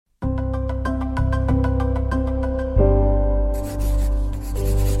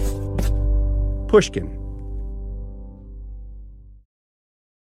Pushkin.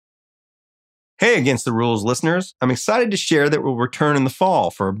 Hey, Against the Rules listeners. I'm excited to share that we'll return in the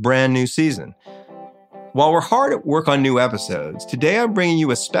fall for a brand new season. While we're hard at work on new episodes, today I'm bringing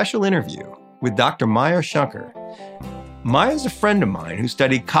you a special interview with Dr. Maya Shankar. Maya is a friend of mine who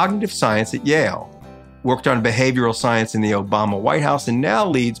studied cognitive science at Yale, worked on behavioral science in the Obama White House, and now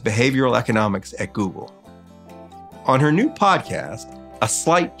leads behavioral economics at Google. On her new podcast, A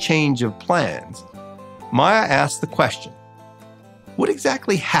Slight Change of Plans, Maya asks the question, what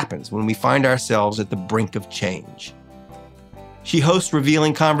exactly happens when we find ourselves at the brink of change? She hosts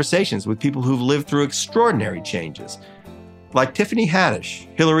revealing conversations with people who've lived through extraordinary changes, like Tiffany Haddish,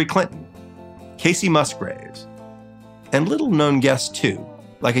 Hillary Clinton, Casey Musgraves, and little-known guests too,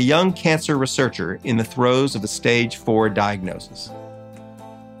 like a young cancer researcher in the throes of a stage 4 diagnosis.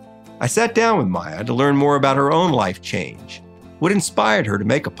 I sat down with Maya to learn more about her own life change, what inspired her to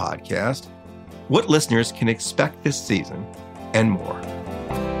make a podcast, what listeners can expect this season, and more.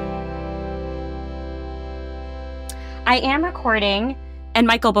 I am recording. And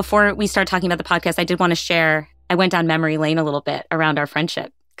Michael, before we start talking about the podcast, I did want to share, I went down memory lane a little bit around our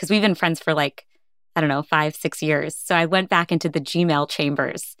friendship because we've been friends for 5-6 years. So I went back into the Gmail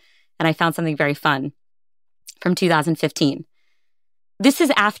chambers and I found something very fun from 2015. This is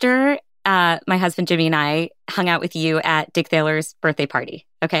after my husband Jimmy and I hung out with you at Dick Thaler's birthday party.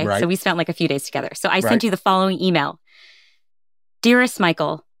 Okay. Right. So we spent a few days together. So I sent you the following email. Dearest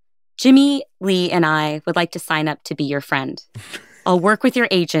Michael, Jimmy, Lee, and I would like to sign up to be your friend. I'll work with your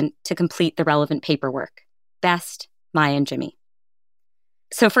agent to complete the relevant paperwork. Best, Maya and Jimmy.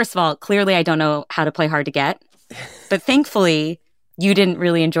 So first of all, clearly I don't know how to play hard to get, but thankfully you didn't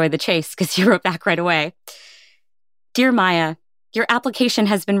really enjoy the chase because you wrote back right away. Dear Maya, your application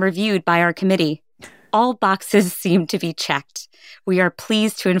has been reviewed by our committee. All boxes seem to be checked. We are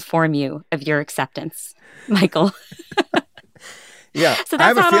pleased to inform you of your acceptance. Michael. Yeah. So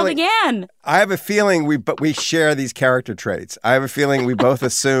that's how it all began. I have a feeling we share these character traits. I have a feeling we both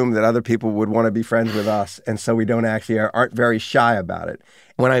assume that other people would want to be friends with us, and so we aren't very shy about it.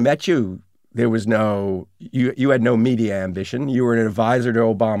 When I met you, there was you had no media ambition. You were an advisor to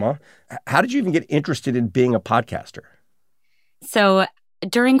Obama. How did you even get interested in being a podcaster? So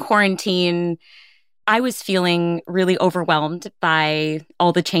during quarantine, I was feeling really overwhelmed by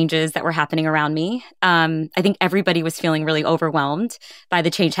all the changes that were happening around me. I think everybody was feeling really overwhelmed by the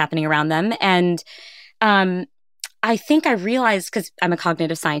change happening around them. And I think I realized, because I'm a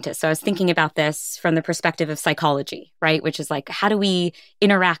cognitive scientist, so I was thinking about this from the perspective of psychology, right? Which is how do we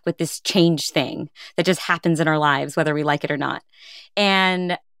interact with this change thing that just happens in our lives, whether we like it or not?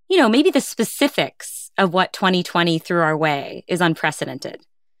 And, maybe the specifics of what 2020 threw our way is unprecedented.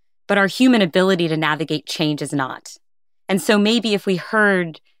 But our human ability to navigate change is not. And so maybe if we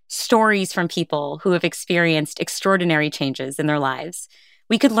heard stories from people who have experienced extraordinary changes in their lives,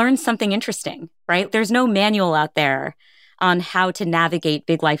 we could learn something interesting, right? There's no manual out there on how to navigate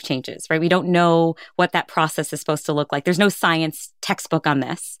big life changes, right? We don't know what that process is supposed to look like. There's no science textbook on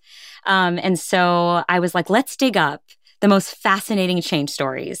this. And so I was like, let's dig up the most fascinating change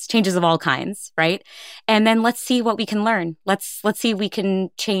stories, changes of all kinds, right? And then let's see what we can learn. Let's see if we can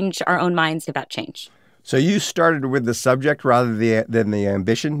change our own minds about change. So you started with the subject rather than the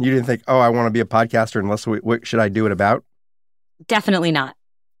ambition? You didn't think, I want to be a podcaster unless what should I do it about? Definitely not.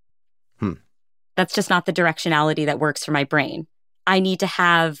 That's just not the directionality that works for my brain. I need to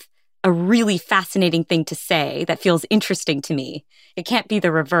have a really fascinating thing to say that feels interesting to me. It can't be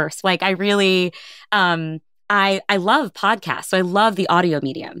the reverse. I really... I love podcasts, so I love the audio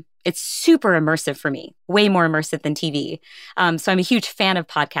medium. It's super immersive for me, way more immersive than TV. So I'm a huge fan of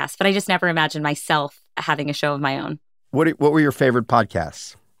podcasts, but I just never imagined myself having a show of my own. What were your favorite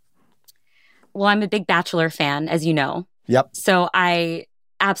podcasts? Well, I'm a big Bachelor fan, as you know. Yep. So I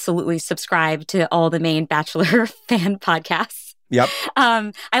absolutely subscribe to all the main Bachelor fan podcasts. Yep.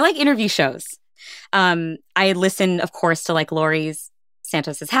 I like interview shows. I listen, of course, to Lori's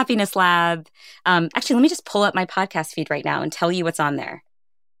Santos's Happiness Lab. Actually, let me just pull up my podcast feed right now and tell you what's on there.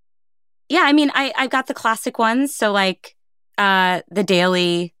 Yeah, I mean, I've got the classic ones. So The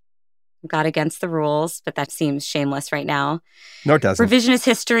Daily, got Against the Rules, but that seems shameless right now. No, it doesn't. Revisionist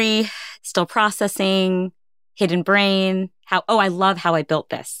History, Still Processing, Hidden Brain. I love How I Built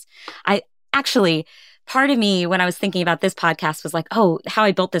This. Part of me, when I was thinking about this podcast, was How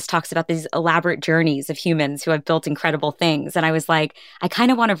I Built This talks about these elaborate journeys of humans who have built incredible things. And I was I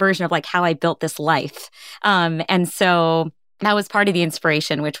kind of want a version of How I Built This Life. And so that was part of the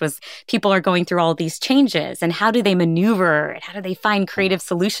inspiration, which was people are going through all these changes and how do they maneuver and how do they find creative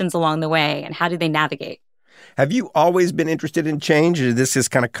solutions along the way and how do they navigate? Have you always been interested in change or did this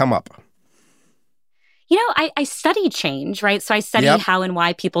just kind of come up? I study change, right? So I study how and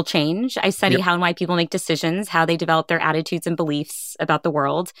why people change. I study how and why people make decisions, how they develop their attitudes and beliefs about the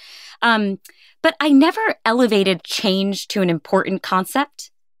world. But I never elevated change to an important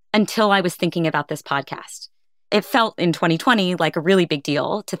concept until I was thinking about this podcast. It felt in 2020 like a really big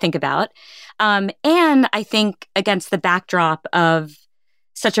deal to think about. And I think against the backdrop of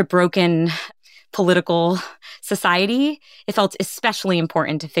such a broken political society, it felt especially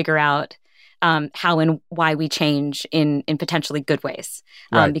important to figure out how and why we change in potentially good ways,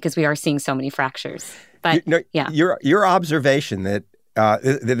 because we are seeing so many fractures. But your observation that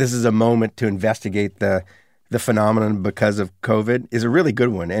this is a moment to investigate the phenomenon because of COVID is a really good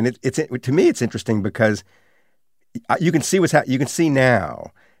one, and it's to me it's interesting because you can see you can see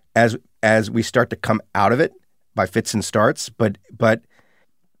now as we start to come out of it by fits and starts, but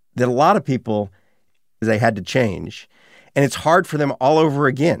that a lot of people they had to change, and it's hard for them all over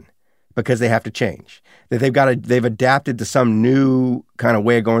again. Because they have to change, that they've adapted to some new kind of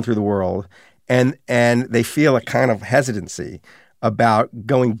way of going through the world, and they feel a kind of hesitancy about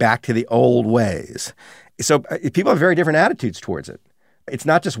going back to the old ways. So people have very different attitudes towards it. It's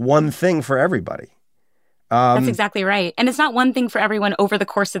not just one thing for everybody. That's exactly right, and it's not one thing for everyone over the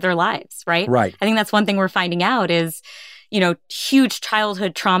course of their lives, right? Right. I think that's one thing we're finding out is, huge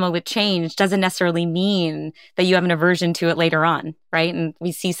childhood trauma with change doesn't necessarily mean that you have an aversion to it later on, right? And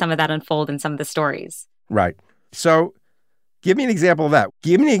we see some of that unfold in some of the stories. Right. So give me an example of that.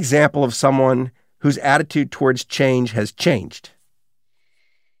 Give me an example of someone whose attitude towards change has changed.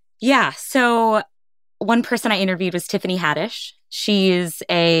 Yeah. So one person I interviewed was Tiffany Haddish. She's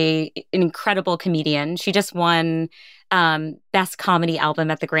an incredible comedian. She just won Best Comedy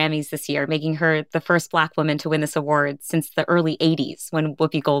Album at the Grammys this year, making her the first Black woman to win this award since the early 80s when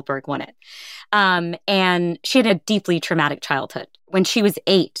Whoopi Goldberg won it. And she had a deeply traumatic childhood. When she was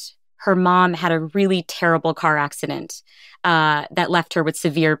 8, her mom had a really terrible car accident that left her with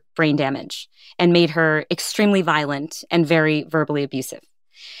severe brain damage and made her extremely violent and very verbally abusive.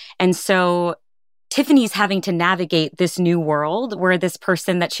 And so Tiffany's having to navigate this new world where this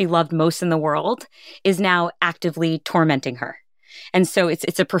person that she loved most in the world is now actively tormenting her. And so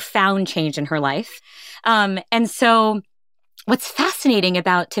it's a profound change in her life. And so what's fascinating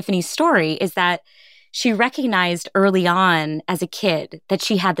about Tiffany's story is that she recognized early on as a kid that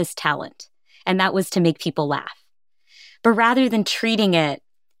she had this talent, and that was to make people laugh. But rather than treating it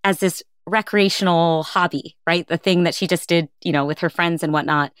as this recreational hobby, right, the thing that she just did, with her friends and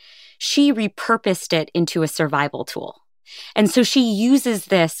whatnot, she repurposed it into a survival tool. And so she uses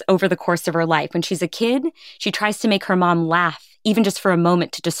this over the course of her life. When she's a kid, she tries to make her mom laugh, even just for a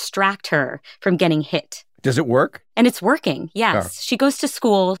moment, to distract her from getting hit. Does it work? And it's working, yes. Oh. She goes to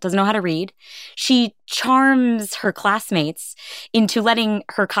school, doesn't know how to read. She charms her classmates into letting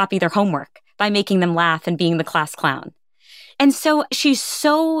her copy their homework by making them laugh and being the class clown. And so she's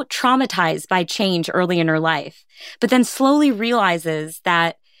so traumatized by change early in her life, but then slowly realizes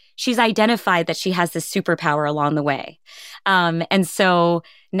that she's identified that she has this superpower along the way. And so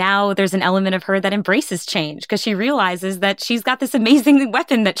now there's an element of her that embraces change because she realizes that she's got this amazing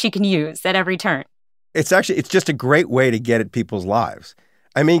weapon that she can use at every turn. It's just a great way to get at people's lives.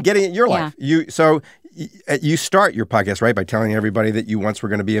 I mean, getting at your life. You start your podcast, right, by telling everybody that you once were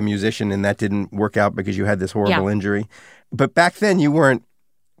going to be a musician and that didn't work out because you had this horrible injury. But back then were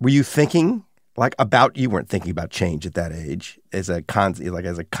you thinking you weren't thinking about change at that age as an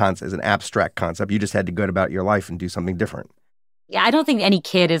abstract concept. You just had to go about your life and do something different. Yeah, I don't think any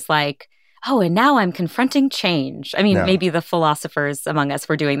kid is like, oh, and now I'm confronting change. I mean, maybe the philosophers among us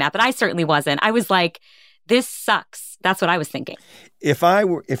were doing that, but I certainly wasn't. I was like, this sucks. That's what I was thinking. If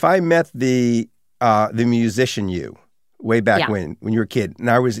I met the musician you way back when you were a kid,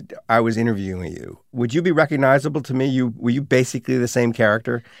 and I was interviewing you, would you be recognizable to me? Were you basically the same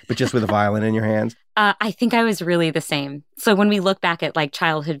character, but just with a violin in your hands? I think I was really the same. So when we look back at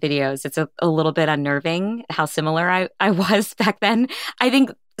childhood videos, it's a little bit unnerving how similar I was back then. I think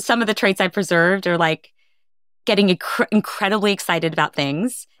some of the traits I preserved are getting incredibly excited about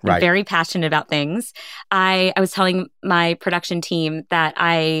things, and very passionate about things. I was telling my production team that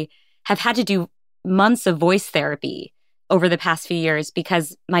I have had to do months of voice therapy over the past few years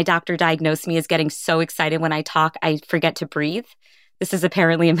because my doctor diagnosed me as getting so excited when I talk, I forget to breathe. This is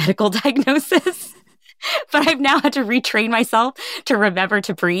apparently a medical diagnosis. But I've now had to retrain myself to remember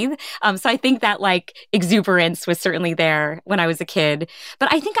to breathe. So I think that exuberance was certainly there when I was a kid.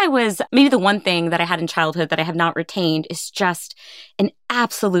 But I think maybe the one thing that I had in childhood that I have not retained is just an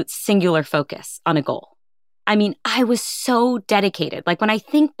absolute singular focus on a goal. I mean, I was so dedicated. When I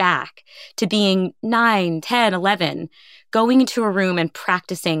think back to being 9, 10, 11, going into a room and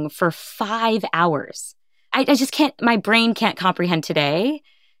practicing for 5 hours I just can't, my brain can't comprehend today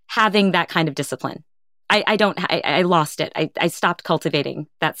having that kind of discipline. I lost it. I stopped cultivating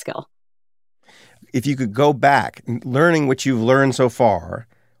that skill. If you could go back, learning what you've learned so far,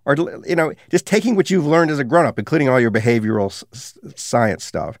 or, just taking what you've learned as a grown-up, including all your behavioral science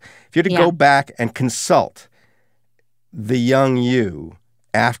stuff, if you had to go back and consult the young you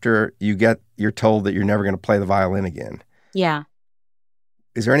after you're told that you're never going to play the violin again. Yeah.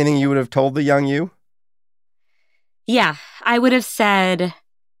 Is there anything you would have told the young you? Yeah. I would have said,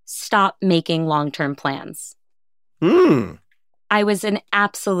 stop making long-term plans. I was I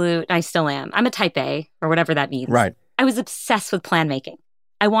still am. I'm a type A, or whatever that means. Right. I was obsessed with plan making.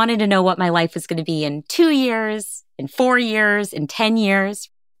 I wanted to know what my life was going to be in 2 years, in 4 years, in 10 years.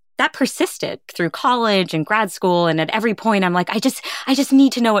 That persisted through college and grad school. And at every point, I'm like, I just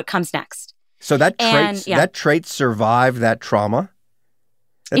need to know what comes next. So that trait survived that trauma?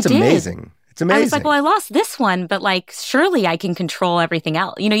 That's amazing. It's amazing. I was like, well, I lost this one, but like, surely I can control everything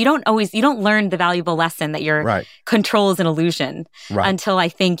else. You don't learn the valuable lesson that your control is an illusion until I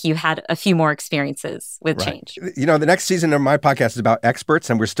think you had a few more experiences with change. The next season of my podcast is about experts,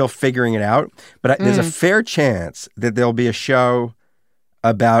 and we're still figuring it out. But there's a fair chance that there'll be a show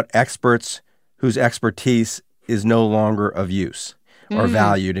about experts whose expertise is no longer of use or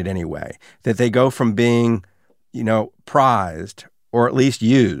valued in any way. That they go from being, prized or at least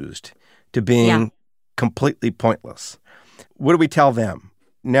used to being completely pointless. What do we tell them?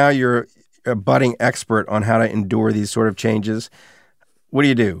 Now you're a budding expert on how to endure these sort of changes. What do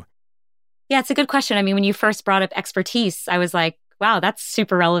you do? Yeah, it's a good question. I mean, when you first brought up expertise, I was like, wow, that's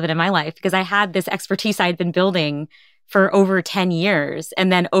super relevant in my life, because I had this expertise I had been building for over 10 years.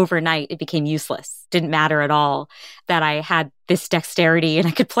 And then overnight, it became useless. Didn't matter at all that I had this dexterity and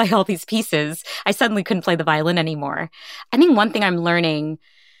I could play all these pieces. I suddenly couldn't play the violin anymore. I think one thing I'm learning,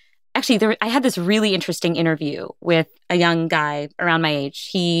 actually, I had this really interesting interview with a young guy around my age.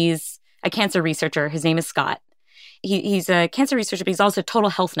 He's a cancer researcher. His name is Scott. He's a cancer researcher, but he's also a total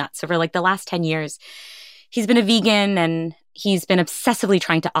health nut. So for like the last 10 years, he's been a vegan and he's been obsessively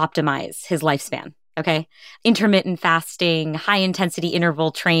trying to optimize his lifespan. Okay. Intermittent fasting, high intensity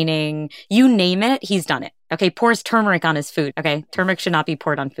interval training, you name it, he's done it. Okay. Pours turmeric on his food. Okay. Turmeric should not be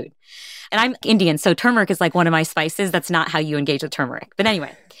poured on food. And I'm Indian, so turmeric is like one of my spices. That's not how you engage with turmeric. But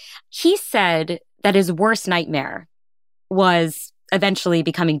anyway, he said that his worst nightmare was eventually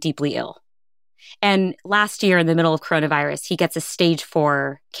becoming deeply ill. And last year in the middle of coronavirus, he gets a stage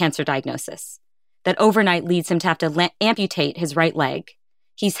 4 cancer diagnosis that overnight leads him to have to amputate his right leg.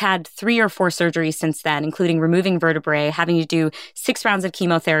 He's had 3 or 4 surgeries since then, including removing vertebrae, having to do 6 rounds of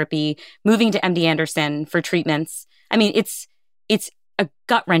chemotherapy, moving to MD Anderson for treatments. I mean, it's a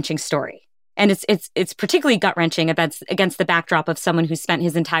gut-wrenching story. And it's particularly gut-wrenching against the backdrop of someone who spent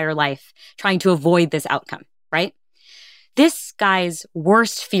his entire life trying to avoid this outcome, right? This guy's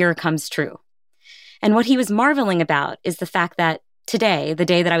worst fear comes true. And what he was marveling about is the fact that today, the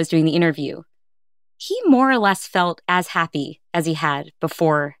day that I was doing the interview, he more or less felt as happy as he had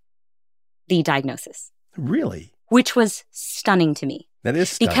before the diagnosis. Really? Which was stunning to me. That is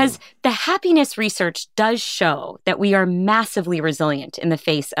stunning. Because the happiness research does show that we are massively resilient in the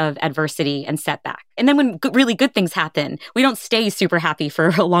face of adversity and setback. And then when really good things happen, we don't stay super happy for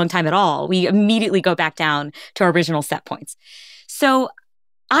a long time at all. We immediately go back down to our original set points. So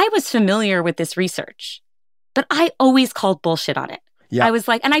I was familiar with this research, but I always called bullshit on it. Yeah. I was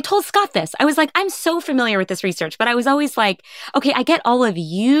like, and I told Scott this, I was like, I'm so familiar with this research, but I was always like, okay, I get all of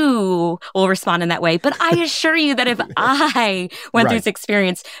you will respond in that way, but I assure you that if I went through this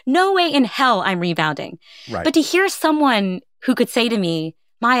experience, no way in hell I'm rebounding. Right. But to hear someone who could say to me,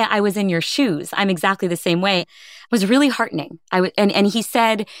 Maya, I was in your shoes, I'm exactly the same way, was really heartening. And he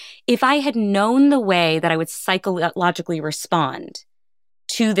said, if I had known the way that I would psychologically respond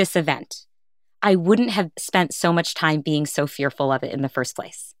to this event, I wouldn't have spent so much time being so fearful of it in the first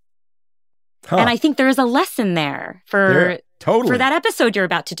place. Huh. And I think there is a lesson there for that episode you're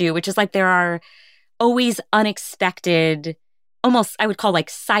about to do, which is like there are always unexpected, almost I would call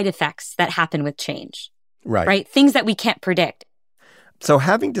like side effects that happen with change. Right? Things that we can't predict. So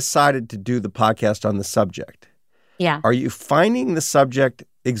having decided to do the podcast on the subject, are you finding the subject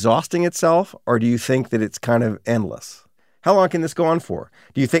exhausting itself, or do you think that it's kind of endless? How long can this go on for?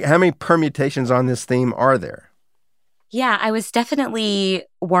 Do you think, how many permutations on this theme are there? Yeah, I was definitely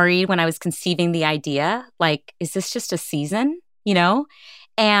worried when I was conceiving the idea, like, is this just a season,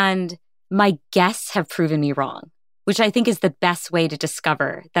 And my guests have proven me wrong, which I think is the best way to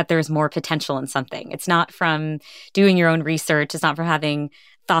discover that there's more potential in something. It's not from doing your own research. It's not from having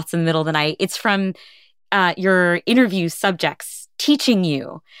thoughts in the middle of the night. It's from your interview subjects teaching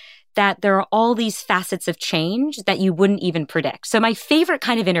you that there are all these facets of change that you wouldn't even predict. So my favorite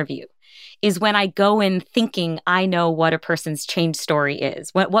kind of interview is when I go in thinking I know what a person's change story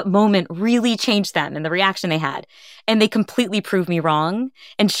is, what moment really changed them and the reaction they had. And they completely prove me wrong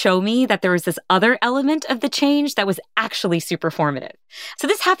and show me that there was this other element of the change that was actually super formative. So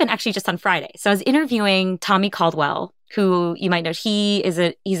this happened actually just on Friday. So I was interviewing Tommy Caldwell, who you might know, he's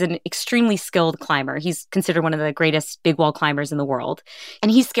an extremely skilled climber. He's considered one of the greatest big wall climbers in the world.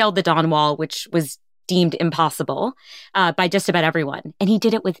 And he scaled the Dawn Wall, which was deemed impossible by just about everyone. And he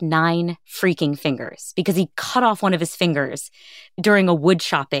did it with 9 freaking fingers because he cut off one of his fingers during a wood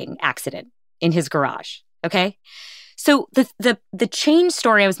chopping accident in his garage. Okay. So the change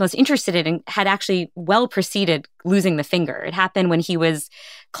story I was most interested in had actually well preceded losing the finger. It happened when he was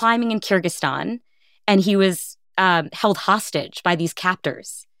climbing in Kyrgyzstan and he was held hostage by these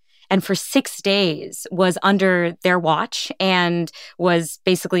captors. And for 6 days was under their watch and was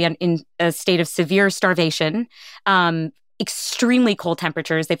basically in a state of severe starvation, extremely cold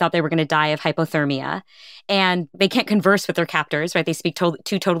temperatures. They thought they were going to die of hypothermia. And they can't converse with their captors, right? They speak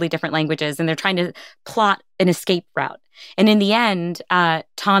two totally different languages, and they're trying to plot an escape route. And in the end,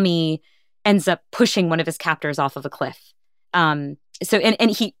 Tommy ends up pushing one of his captors off of a cliff. I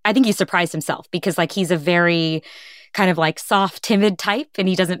think he surprised himself because he's a very kind of soft, timid type, and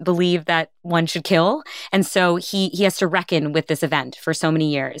he doesn't believe that one should kill. And so he has to reckon with this event for so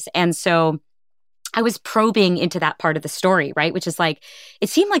many years. And so I was probing into that part of the story, right? Which is it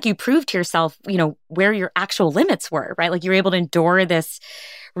seemed like you proved to yourself, where your actual limits were, right? You're able to endure this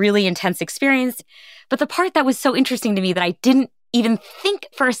really intense experience. But the part that was so interesting to me that I didn't even think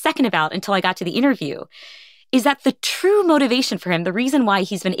for a second about until I got to the interview is that the true motivation for him, the reason why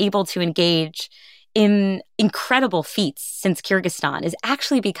he's been able to engage in incredible feats since Kyrgyzstan is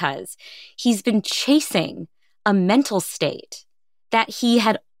actually because he's been chasing a mental state that he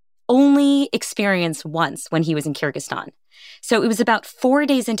had only experienced once when he was in Kyrgyzstan. So it was about 4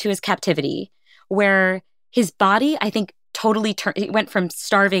 days into his captivity where his body, I think, totally turned. It went from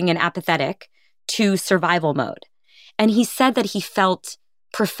starving and apathetic to survival mode. And he said that he felt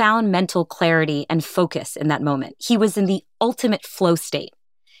profound mental clarity and focus in that moment. He was in the ultimate flow state.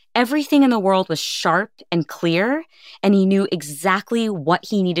 Everything in the world was sharp and clear, and he knew exactly what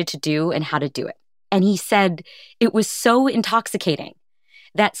he needed to do and how to do it. And he said it was so intoxicating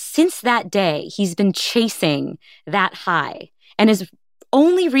that since that day, he's been chasing that high and has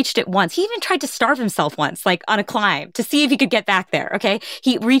only reached it once. He even tried to starve himself once, on a climb to see if he could get back there, okay?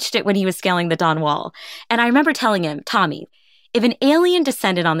 He reached it when he was scaling the Dawn Wall. And I remember telling him, Tommy, if an alien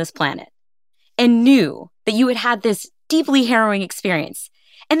descended on this planet and knew that you had had this deeply harrowing experience,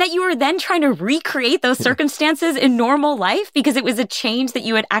 and that you were then trying to recreate those circumstances in normal life because it was a change that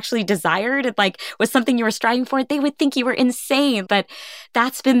you had actually desired, and was something you were striving for, they would think you were insane. But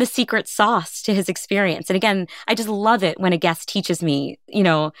that's been the secret sauce to his experience. And again, I just love it when a guest teaches me,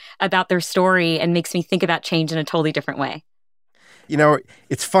 about their story and makes me think about change in a totally different way.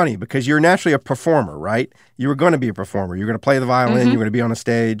 It's funny because you're naturally a performer, right? You were going to be a performer. You're going to play the violin. You're going to be on a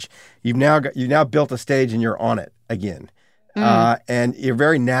stage. You've now built a stage and you're on it again. And you're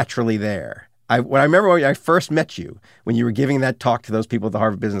very naturally there. I remember when I first met you, when you were giving that talk to those people at the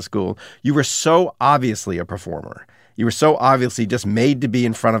Harvard Business School, you were so obviously a performer. You were so obviously just made to be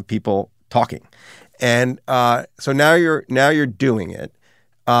in front of people talking. And so now you're doing it.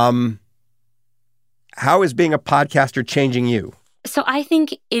 How is being a podcaster changing you? So I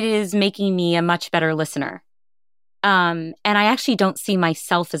think it is making me a much better listener. And I actually don't see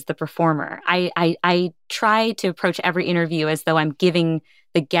myself as the performer. I try to approach every interview as though I'm giving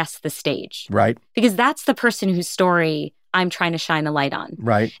the guest the stage. Right. Because that's the person whose story I'm trying to shine a light on.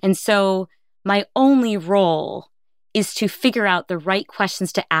 Right. And so my only role is to figure out the right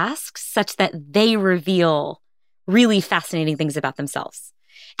questions to ask such that they reveal really fascinating things about themselves.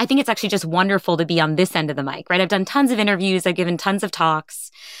 I think it's actually just wonderful to be on this end of the mic, right? I've done tons of interviews. I've given tons of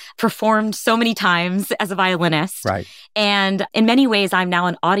talks, performed so many times as a violinist. Right. And in many ways, I'm now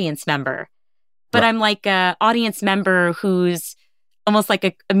an audience member. But right. I'm like an audience member who's almost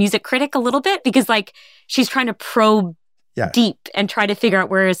like a music critic a little bit because she's trying to probe deep and try to figure out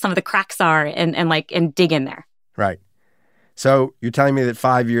where some of the cracks are and dig in there. Right. So you're telling me that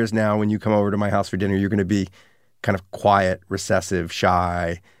 5 years now, when you come over to my house for dinner, you're going to be kind of quiet, recessive,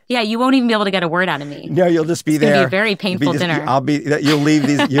 shy. Yeah, you won't even be able to get a word out of me. No, you'll just be there. It's going to be a very painful dinner.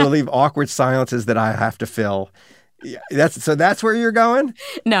 You'll leave awkward silences that I have to fill. That's where you're going?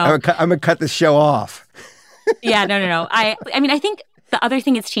 No. I'm going to cut the show off. Yeah, no. I think the other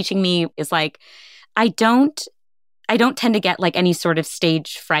thing it's teaching me is I I don't tend to get like any sort of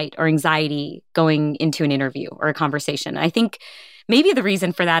stage fright or anxiety going into an interview or a conversation. I think maybe the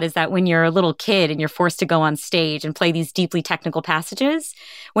reason for that is that when you're a little kid and you're forced to go on stage and play these deeply technical passages,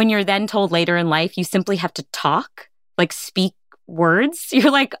 when you're then told later in life you simply have to talk, like speak words,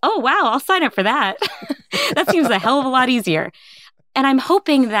 you're like, oh, wow, I'll sign up for that. That seems a hell of a lot easier. And I'm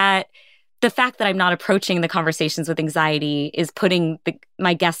hoping that the fact that I'm not approaching the conversations with anxiety is putting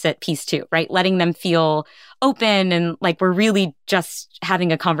my guests at peace too, right? Letting them feel open and like we're really just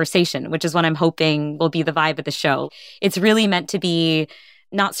having a conversation, which is what I'm hoping will be the vibe of the show. It's really meant to be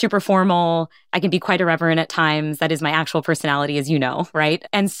not super formal. I can be quite irreverent at times. That is my actual personality, as you know, right?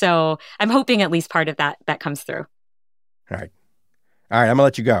 And so I'm hoping at least part of that comes through. All right, I'm going to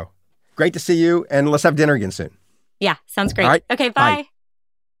let you go. Great to see you, and let's have dinner again soon. Yeah, sounds great. All right. Okay, bye. Bye.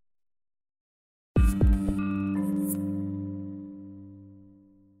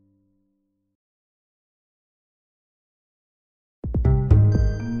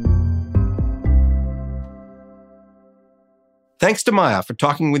 Thanks to Maya for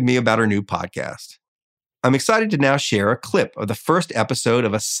talking with me about her new podcast. I'm excited to now share a clip of the first episode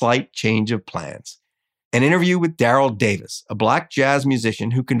of A Slight Change of Plans, an interview with Daryl Davis, a Black jazz musician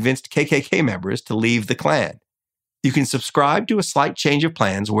who convinced KKK members to leave the Klan. You can subscribe to A Slight Change of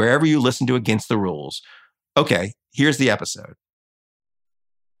Plans wherever you listen to Against the Rules. Okay, here's the episode.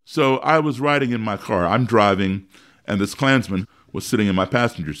 So I was riding in my car. I'm driving, and this Klansman was sitting in my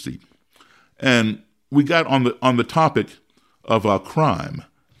passenger seat. And we got on the topic of crime.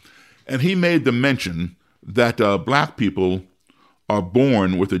 And he made the mention that black people are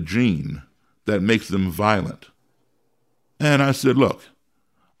born with a gene that makes them violent. And I said, look,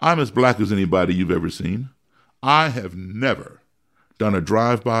 I'm as black as anybody you've ever seen. I have never done a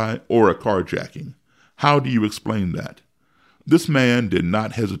drive-by or a carjacking. How do you explain that? This man did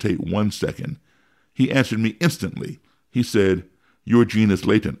not hesitate 1 second. He answered me instantly. He said, your gene is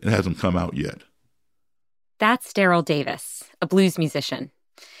latent. It hasn't come out yet. That's Daryl Davis, a blues musician.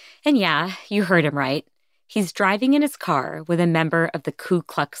 And yeah, you heard him right. He's driving in his car with a member of the Ku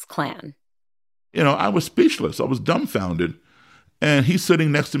Klux Klan. You know, I was speechless. I was dumbfounded. And he's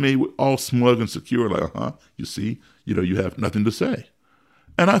sitting next to me all smug and secure, like, you see, you have nothing to say.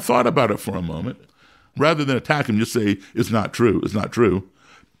 And I thought about it for a moment. Rather than attack him, just say, it's not true, it's not true.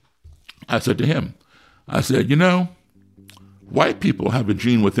 I said to him, white people have a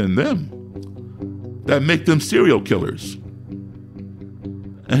gene within them that make them serial killers.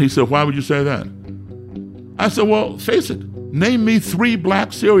 And he said, why would you say that? I said, well, face it. Name me 3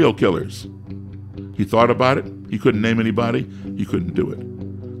 black serial killers. He thought about it. He couldn't name anybody. He couldn't do it.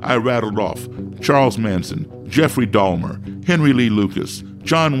 I rattled off Charles Manson, Jeffrey Dahmer, Henry Lee Lucas,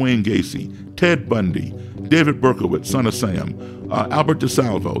 John Wayne Gacy, Ted Bundy, David Berkowitz, son of Sam, Albert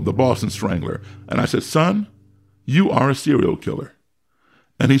DeSalvo, the Boston Strangler. And I said, son, you are a serial killer.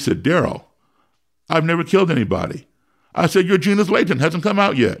 And he said, Daryl, I've never killed anybody. I said, your gene is latent, hasn't come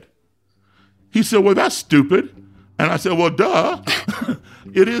out yet. He said, well, that's stupid. And I said, well, duh,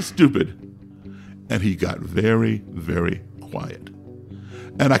 it is stupid. And he got very, very quiet.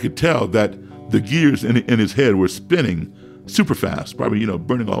 And I could tell that the gears in his head were spinning super fast, probably,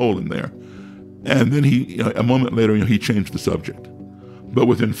 burning a hole in there. And then he, a moment later, he changed the subject. But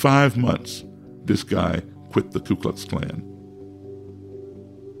within 5 months, this guy quit the Ku Klux Klan.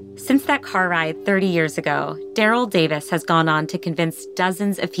 Since that car ride 30 years ago, Daryl Davis has gone on to convince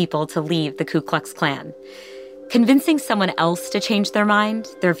dozens of people to leave the Ku Klux Klan. Convincing someone else to change their mind,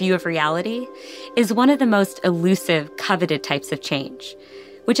 their view of reality, is one of the most elusive, coveted types of change,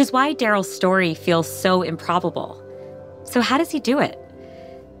 which is why Daryl's story feels so improbable. So how does he do it?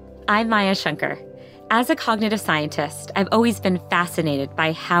 I'm Maya Shankar. As a cognitive scientist, I've always been fascinated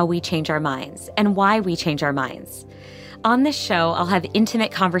by how we change our minds and why we change our minds. On this show, I'll have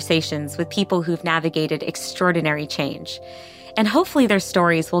intimate conversations with people who've navigated extraordinary change. And hopefully their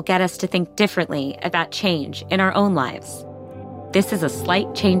stories will get us to think differently about change in our own lives. This is A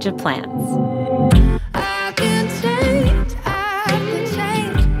Slight Change of Plans. I can change,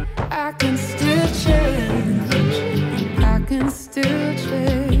 I can still change, I can still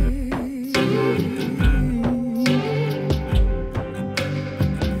change.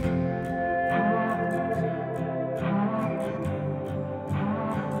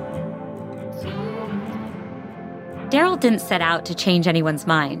 Daryl didn't set out to change anyone's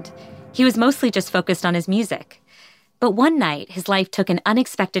mind. He was mostly just focused on his music. But one night, his life took an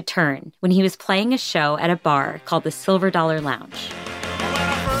unexpected turn when he was playing a show at a bar called the Silver Dollar Lounge.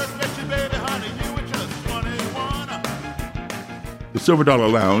 The Silver Dollar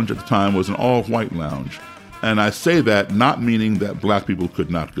Lounge at the time was an all-white lounge. And I say that not meaning that black people could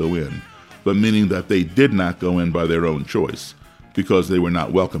not go in. but meaning that they did not go in by their own choice because they were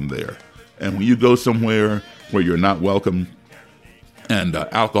not welcome there. And when you go somewhere where you're not welcome and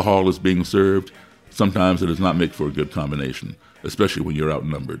alcohol is being served, sometimes it does not make for a good combination, especially when you're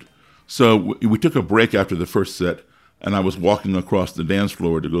outnumbered. So we took a break after the first set, and I was walking across the dance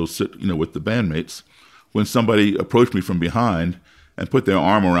floor to go sit, with the bandmates, when somebody approached me from behind and put their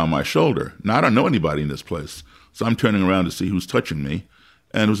arm around my shoulder. Now, I don't know anybody in this place, so I'm turning around to see who's touching me.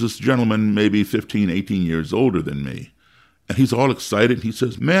 And it was this gentleman, maybe 15, 18 years older than me. And he's all excited. He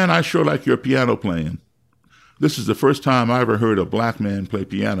says, "Man, I sure like your piano playing. This is the first time I ever heard a black man play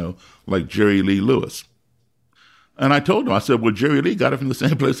piano like Jerry Lee Lewis." And I told him, I said, "Well, Jerry Lee got it from the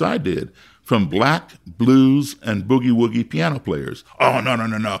same place I did, from black, blues, and boogie-woogie piano players." "Oh,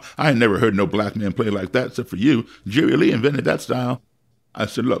 no. I ain't never heard no black man play like that except for you. Jerry Lee invented that style." I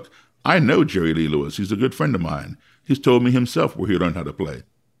said, "Look, I know Jerry Lee Lewis. He's a good friend of mine. He's told me himself where he learned how to play."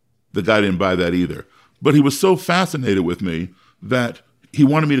 The guy didn't buy that either. But he was so fascinated with me that he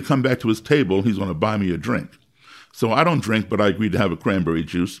wanted me to come back to his table. He's going to buy me a drink. So I don't drink, but I agreed to have a cranberry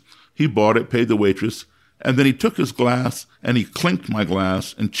juice. He bought it, paid the waitress, and then he took his glass and he clinked my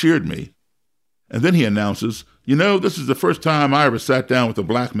glass and cheered me. And then he announces, "This is the first time I ever sat down with a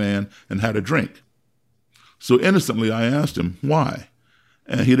black man and had a drink." So innocently I asked him, why?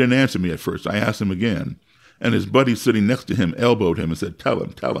 And he didn't answer me at first. I asked him again. And his buddy sitting next to him elbowed him and said, tell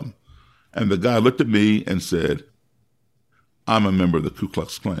him. And the guy looked at me and said, "I'm a member of the Ku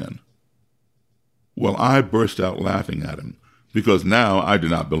Klux Klan." Well, I burst out laughing at him because now I did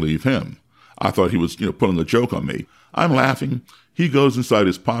not believe him. I thought he was, pulling a joke on me. I'm laughing. He goes inside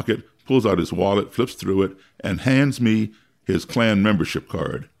his pocket, pulls out his wallet, flips through it, and hands me his Klan membership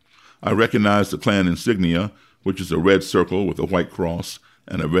card. I recognize the Klan insignia, which is a red circle with a white cross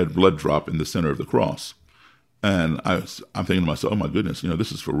and a red blood drop in the center of the cross. And I'm thinking to myself, oh my goodness,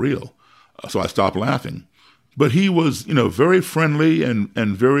 this is for real. So I stopped laughing. But he was, very friendly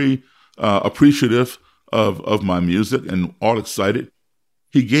and very appreciative of my music and all excited.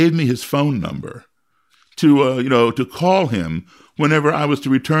 He gave me his phone number to call him whenever I was to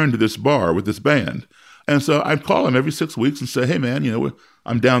return to this bar with this band. And so I'd call him every 6 weeks and say, "Hey man,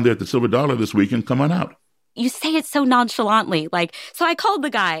 I'm down there at the Silver Dollar this weekend, come on out." You say it so nonchalantly. So I called the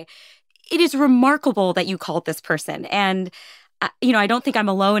guy. It is remarkable that you called this person. And I don't think I'm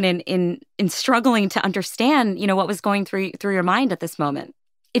alone in struggling to understand, what was going through your mind at this moment.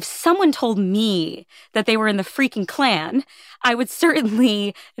 If someone told me that they were in the freaking Klan, I would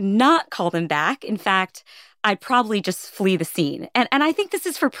certainly not call them back. In fact, I'd probably just flee the scene. And I think this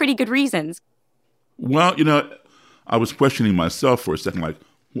is for pretty good reasons. Well, I was questioning myself for a second, like,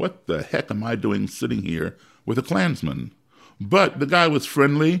 what the heck am I doing sitting here with a Klansman? But the guy was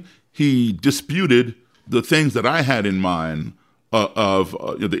friendly. He disputed the things that I had in mind of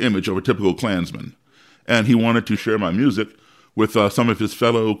the image of a typical Klansman. And he wanted to share my music with some of his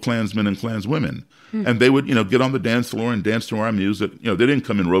fellow Klansmen and Klanswomen. And they would, get on the dance floor and dance to our music. They didn't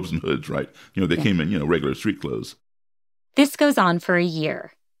come in robes and hoods, right? They came in, regular street clothes. This goes on for a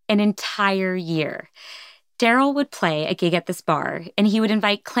year, an entire year. Daryl would play a gig at this bar, and he would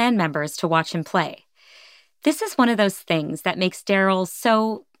invite Klan members to watch him play. This is one of those things that makes Daryl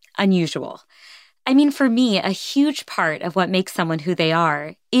so unusual. I mean, for me, a huge part of what makes someone who they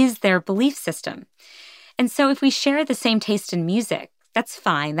are is their belief system. And so if we share the same taste in music, that's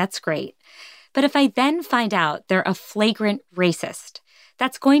fine, that's great. But if I then find out they're a flagrant racist,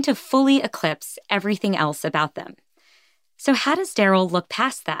 that's going to fully eclipse everything else about them. So how does Daryl look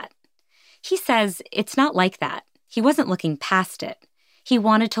past that? He says it's not like that. He wasn't looking past it. He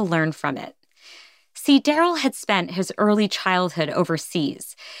wanted to learn from it. See, Daryl had spent his early childhood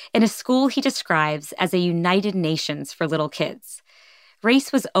overseas in a school he describes as a United Nations for little kids.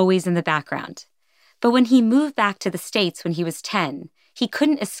 Race was always in the background. But when he moved back to the States when he was 10, he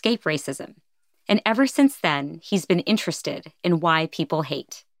couldn't escape racism. And ever since then, he's been interested in why people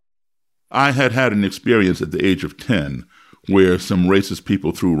hate. I had an experience at the age of 10 where some racist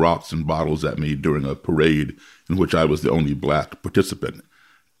people threw rocks and bottles at me during a parade in which I was the only black participant.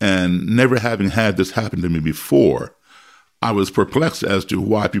 And never having had this happen to me before, I was perplexed as to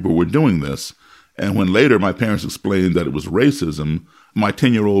why people were doing this. And when later my parents explained that it was racism, my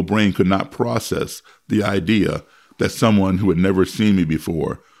 10-year-old brain could not process the idea that someone who had never seen me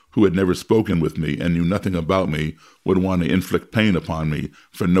before, who had never spoken with me and knew nothing about me, would want to inflict pain upon me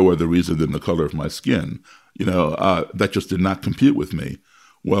for no other reason than the color of my skin. That just did not compute with me.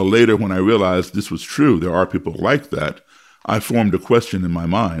 Well, later when I realized this was true, there are people like that, I formed a question in my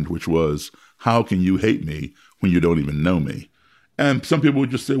mind, which was, how can you hate me when you don't even know me? And some people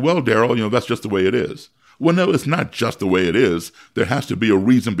would just say, well, Daryl, that's just the way it is. Well, no, it's not just the way it is. There has to be a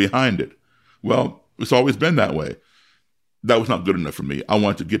reason behind it. Well, it's always been that way. That was not good enough for me. I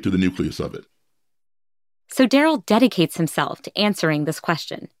wanted to get to the nucleus of it. So Daryl dedicates himself to answering this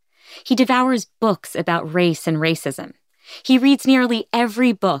question. He devours books about race and racism. He reads nearly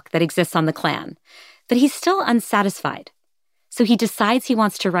every book that exists on the Klan, but he's still unsatisfied. So he decides he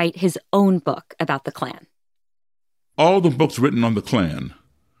wants to write his own book about the Klan. All the books written on the Klan,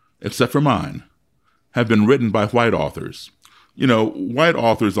 except for mine, have been written by white authors. You know, white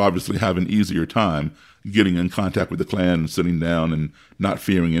authors obviously have an easier time getting in contact with the Klan and sitting down and not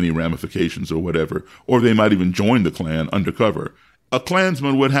fearing any ramifications or whatever, or they might even join the Klan undercover. A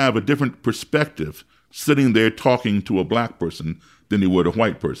Klansman would have a different perspective sitting there talking to a black person than he would a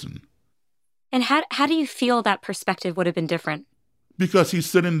white person. And how do you feel that perspective would have been different? Because he's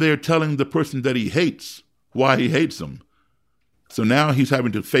sitting there telling the person that he hates why he hates them. So now he's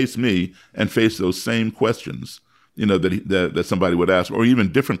having to face me and face those same questions, you know, that somebody would ask, or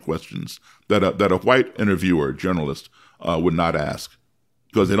even different questions that a white interviewer, journalist, would not ask,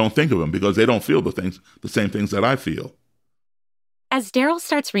 because they don't think of them, because they don't feel the same things that I feel. As Daryl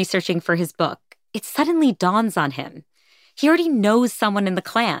starts researching for his book, it suddenly dawns on him. He already knows someone in the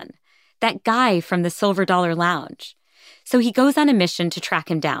Klan, that guy from the Silver Dollar Lounge. So he goes on a mission to track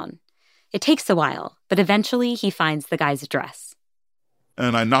him down. It takes a while, but eventually he finds the guy's address.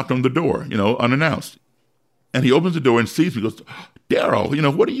 And I knocked on the door, you know, unannounced. And he opens the door and sees me, goes, Daryl, you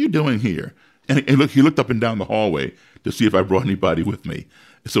know, what are you doing here? And he looked up and down the hallway to see if I brought anybody with me.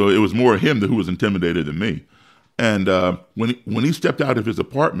 So it was more him who was intimidated than me. And when he stepped out of his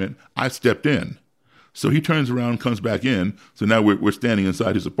apartment, I stepped in. So he turns around, comes back in. So now we're standing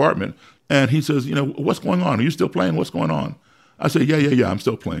inside his apartment. And he says, you know, what's going on? Are you still playing? What's going on? I say, yeah, I'm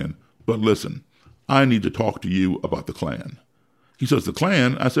still playing. But listen, I need to talk to you about the Klan. He says, the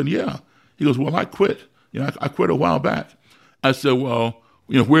Klan? I said, yeah. He goes, well, I quit. You know, I quit a while back. I said, well,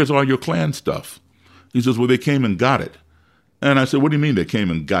 you know, where's all your Klan stuff? He says, well, they came and got it. And I said, what do you mean they came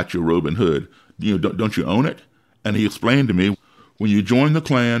and got your robe and hood? You know, don't you own it? And he explained to me, when you join the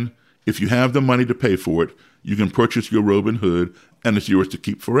Klan, if you have the money to pay for it, you can purchase your robe and hood, and it's yours to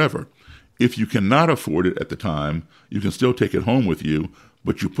keep forever. If you cannot afford it at the time, you can still take it home with you,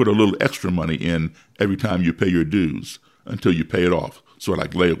 but you put a little extra money in every time you pay your dues until you pay it off, sort of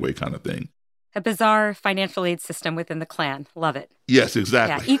like layaway kind of thing. A bizarre financial aid system within the Klan. Love it. Yes,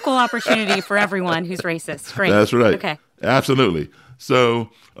 exactly. Yeah, equal opportunity for everyone who's racist. Great. That's right. Okay. Absolutely.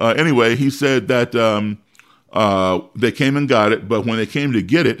 So anyway, he said that they came and got it, but when they came to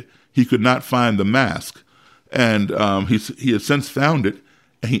get it, he could not find the mask. And he had since found it,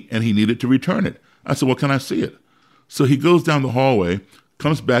 and he needed to return it. I said, well, can I see it? So he goes down the hallway,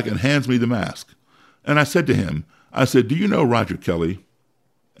 comes back, and hands me the mask. And I said to him, I said, do you know Roger Kelly?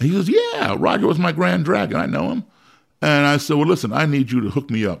 And he says, yeah, Roger was my Grand Dragon. I know him. And I said, well, listen, I need you to hook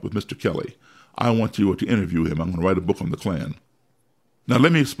me up with Mr. Kelly. I want you to interview him. I'm going to write a book on the Klan. Now,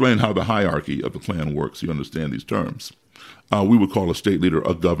 let me explain how the hierarchy of the Klan works so you understand these terms. We would call a state leader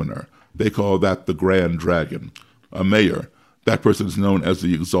a governor. They call that the Grand Dragon. A mayor, that person is known as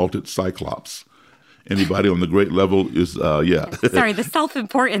the Exalted Cyclops. Anybody on the great level is, Sorry, the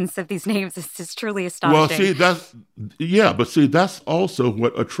self-importance of these names is just truly astonishing. Well, see, that's also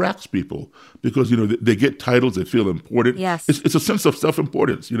what attracts people because, you know, they get titles, they feel important. Yes. It's a sense of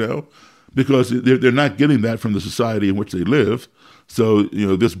self-importance, you know, because they're not getting that from the society in which they live. So, you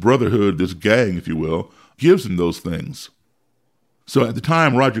know, this brotherhood, this gang, if you will, gives them those things. So at the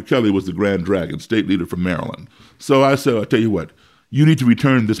time, Roger Kelly was the Grand Dragon, state leader from Maryland. So I said, I'll tell you what, you need to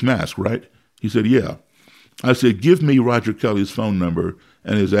return this mask, right? He said, yeah. I said, give me Roger Kelly's phone number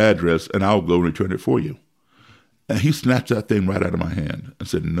and his address, and I'll go return it for you. And he snatched that thing right out of my hand and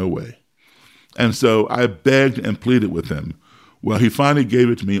said, no way. And so I begged and pleaded with him. Well, he finally gave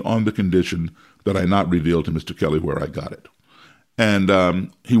it to me on the condition that I not reveal to Mr. Kelly where I got it.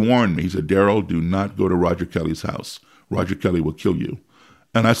 And he warned me. He said, Daryl, do not go to Roger Kelly's house. Roger Kelly will kill you.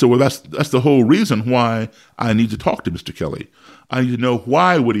 And I said, well, that's the whole reason why I need to talk to Mr. Kelly. I need to know,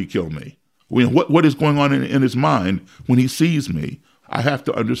 why would he kill me? I mean, what is going on in his mind when he sees me? I have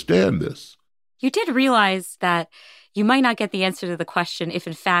to understand this. You did realize that you might not get the answer to the question if,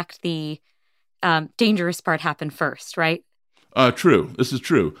 in fact, the dangerous part happened first, right? True. This is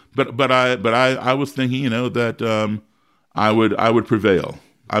true. But I was thinking, you know, that I would prevail.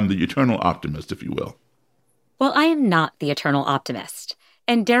 I'm the eternal optimist, if you will. Well, I am not the eternal optimist,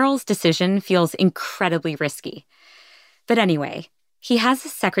 and Daryl's decision feels incredibly risky. But anyway, he has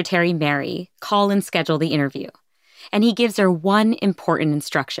his secretary, Mary, call and schedule the interview, and he gives her one important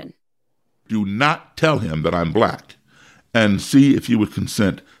instruction. Do not tell him that I'm black, and see if he would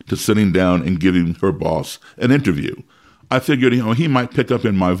consent to sitting down and giving her boss an interview. I figured, you know, he might pick up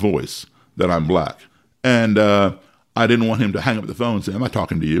in my voice that I'm black. And I didn't want him to hang up the phone and say, "I'm not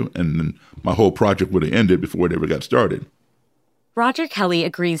talking to you." And then my whole project would have ended before it ever got started. Roger Kelly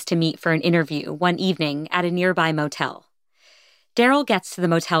agrees to meet for an interview one evening at a nearby motel. Daryl gets to the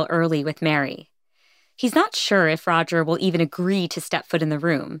motel early with Mary. He's not sure if Roger will even agree to step foot in the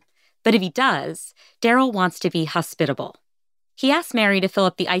room, but if he does, Daryl wants to be hospitable. He asks Mary to fill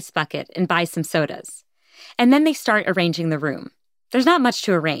up the ice bucket and buy some sodas. And then they start arranging the room. There's not much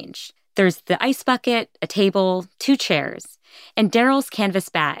to arrange. There's the ice bucket, a table, 2 chairs, and Daryl's canvas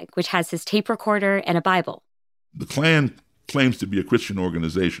bag, which has his tape recorder and a Bible. The Klan claims to be a Christian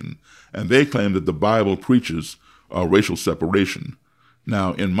organization, and they claim that the Bible preaches racial separation.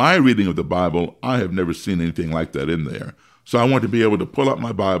 Now, in my reading of the Bible, I have never seen anything like that in there. So I want to be able to pull up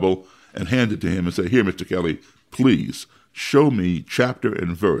my Bible and hand it to him and say, "Here, Mr. Kelly, please show me chapter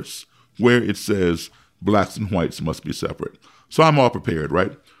and verse where it says blacks and whites must be separate." So I'm all prepared,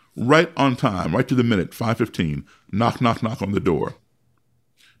 right? Right on time, right to the minute, 5:15, knock, knock, knock on the door.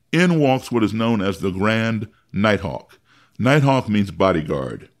 In walks what is known as the Grand Nighthawk. Nighthawk means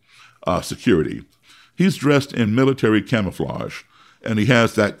bodyguard, security. He's dressed in military camouflage, and he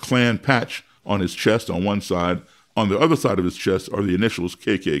has that Klan patch on his chest on one side. On the other side of his chest are the initials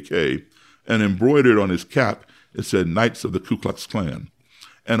KKK, and embroidered on his cap, it said Knights of the Ku Klux Klan.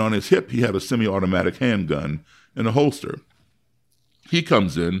 And on his hip, he had a semi-automatic handgun in a holster. He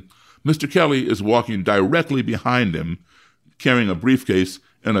comes in. Mr. Kelly is walking directly behind him, carrying a briefcase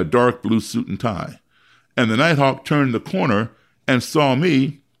and a dark blue suit and tie. And the Nighthawk turned the corner and saw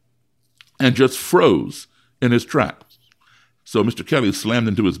me and just froze in his tracks. So Mr. Kelly slammed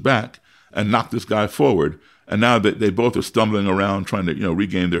into his back and knocked this guy forward. And now they both are stumbling around trying to,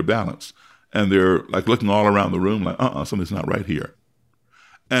 regain their balance. And they're like looking all around the room like, something's not right here.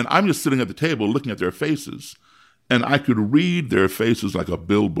 And I'm just sitting at the table looking at their faces. And I could read their faces like a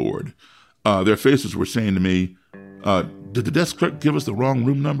billboard. Their faces were saying to me, did the desk clerk give us the wrong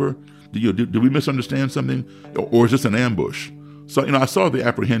room number? Did we misunderstand something? Or is this an ambush? So, I saw the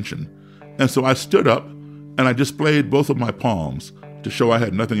apprehension. And so I stood up and I displayed both of my palms to show I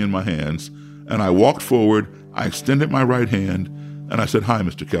had nothing in my hands. And I walked forward, I extended my right hand, and I said, "Hi,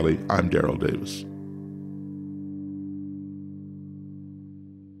 Mr. Kelly, I'm Daryl Davis."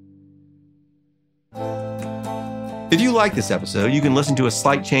 If you like this episode, you can listen to A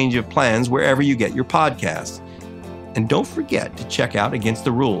Slight Change of Plans wherever you get your podcasts. And don't forget to check out Against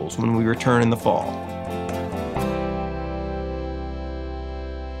the Rules when we return in the fall.